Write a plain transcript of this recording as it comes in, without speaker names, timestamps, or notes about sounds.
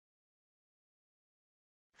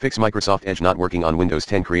Fix Microsoft Edge not working on Windows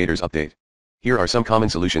 10 Creators Update. Here are some common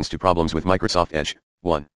solutions to problems with Microsoft Edge.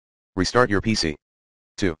 1. Restart your PC.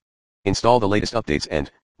 2. Install the latest updates and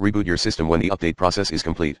reboot your system when the update process is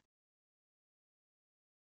complete.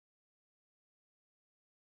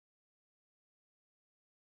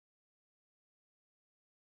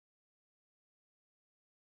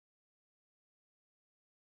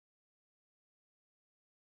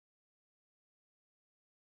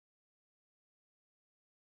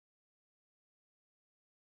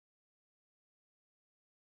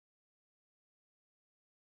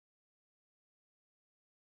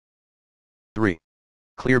 Three.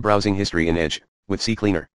 Clear browsing history in Edge with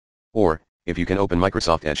CCleaner. Or, if you can open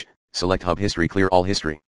Microsoft Edge, select Hub History, clear all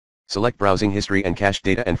history. Select browsing history and cached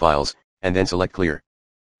data and files, and then select clear.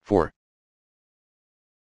 4.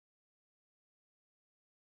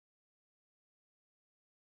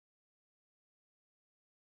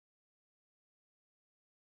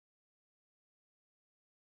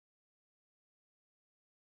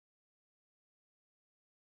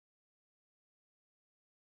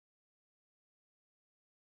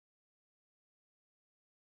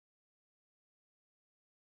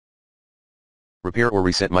 Repair or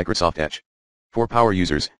reset Microsoft Edge. For power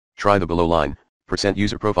users, try the below line,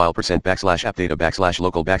 %user profile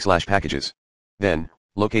 %\appdata\local\packages. Then,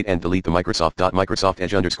 locate and delete the Microsoft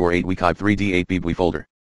Edge _8 week 3d8 bbwi folder.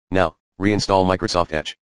 Now, reinstall Microsoft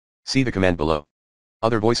Edge. See the command below.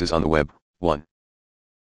 Other voices on the web. 1.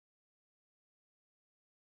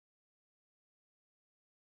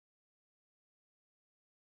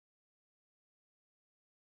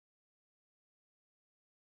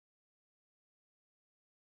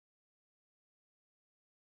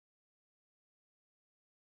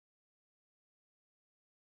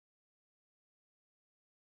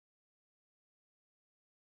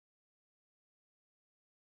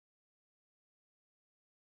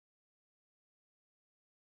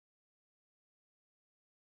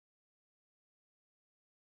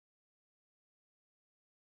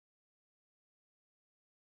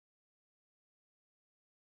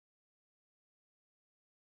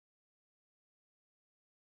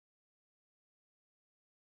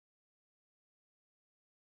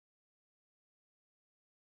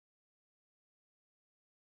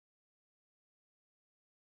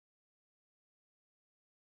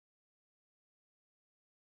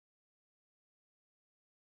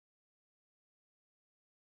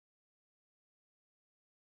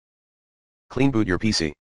 Clean boot your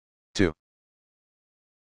PC. 2.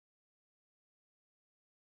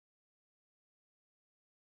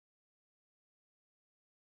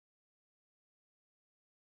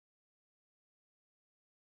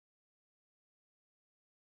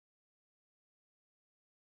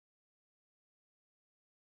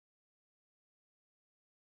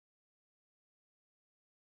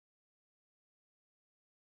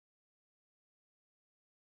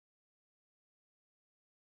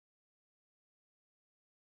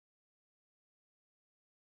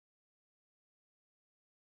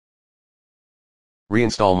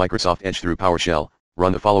 Reinstall Microsoft Edge through PowerShell.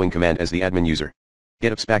 Run the following command as the admin user.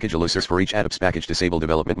 Get apps package allows for each apps package disable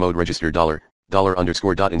development mode register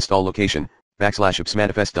 $_install location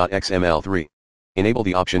 \appsmanifest.xml3. Enable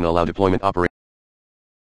the option allow deployment operation.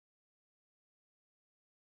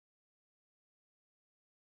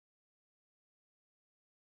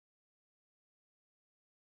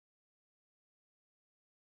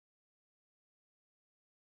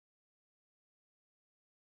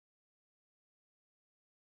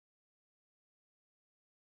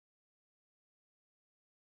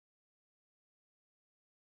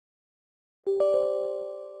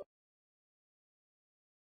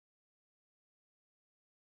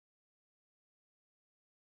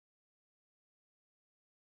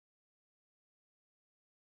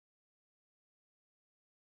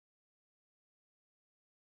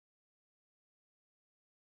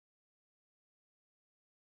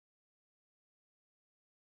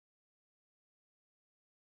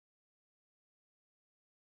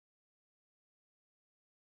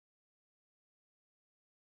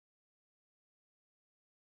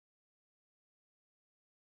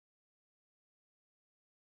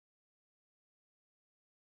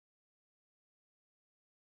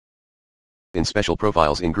 In Special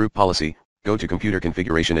Profiles in Group Policy, go to Computer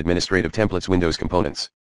Configuration Administrative Templates Windows Components.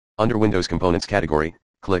 Under Windows Components category,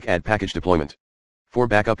 click Add Package Deployment. For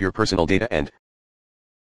backup your personal data and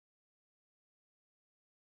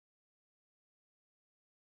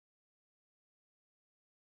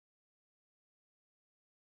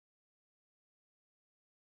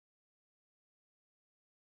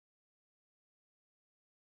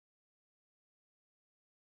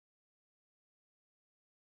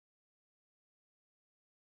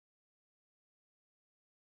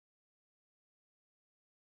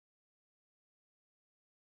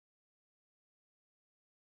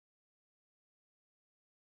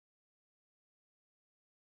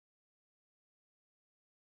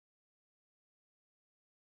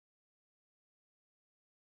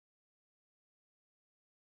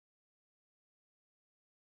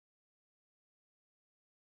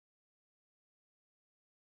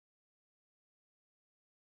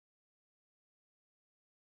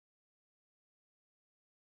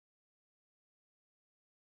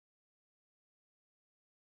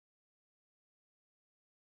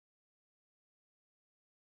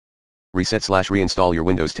Reset/reinstall your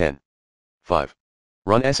Windows 10. 5.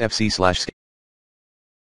 Run sfc/scan.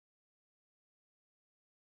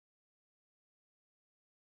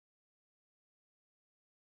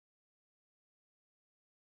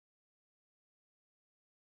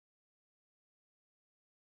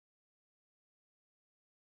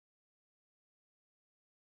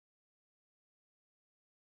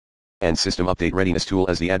 And system update readiness tool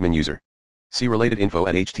as the admin user. See related info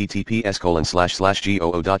at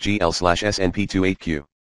https://goo.gl/snp28q.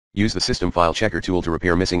 Use the system file checker tool to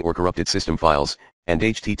repair missing or corrupted system files, and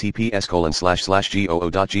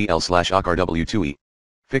https://goo.gl/okrw2e.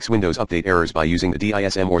 Fix Windows Update errors by using the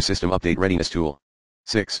DISM or System Update Readiness tool.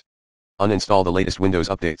 6. Uninstall the latest Windows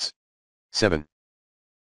updates. 7.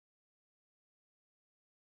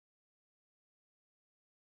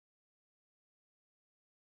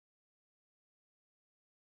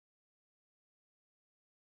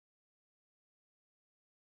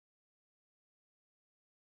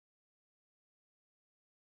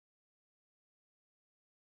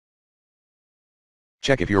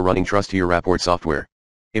 Check if you're running Trustier Rapport software.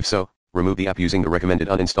 If so, remove the app using the recommended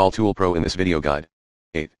Uninstall Tool Pro in this video guide.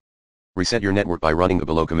 8. Reset your network by running the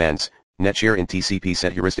below commands. NetShare in TCP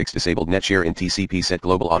set heuristics disabled, NetShare in TCP set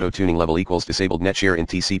global auto tuning level equals disabled, NetShare in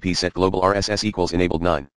TCP set global RSS equals enabled.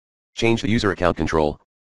 9. Change the user account control.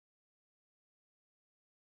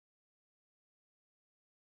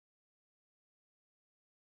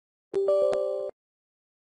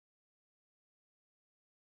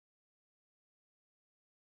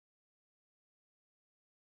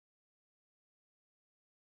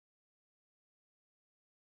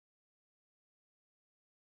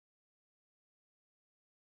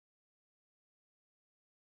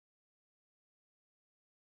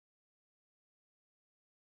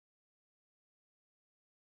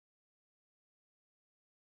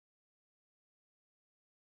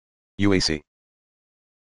 UAC.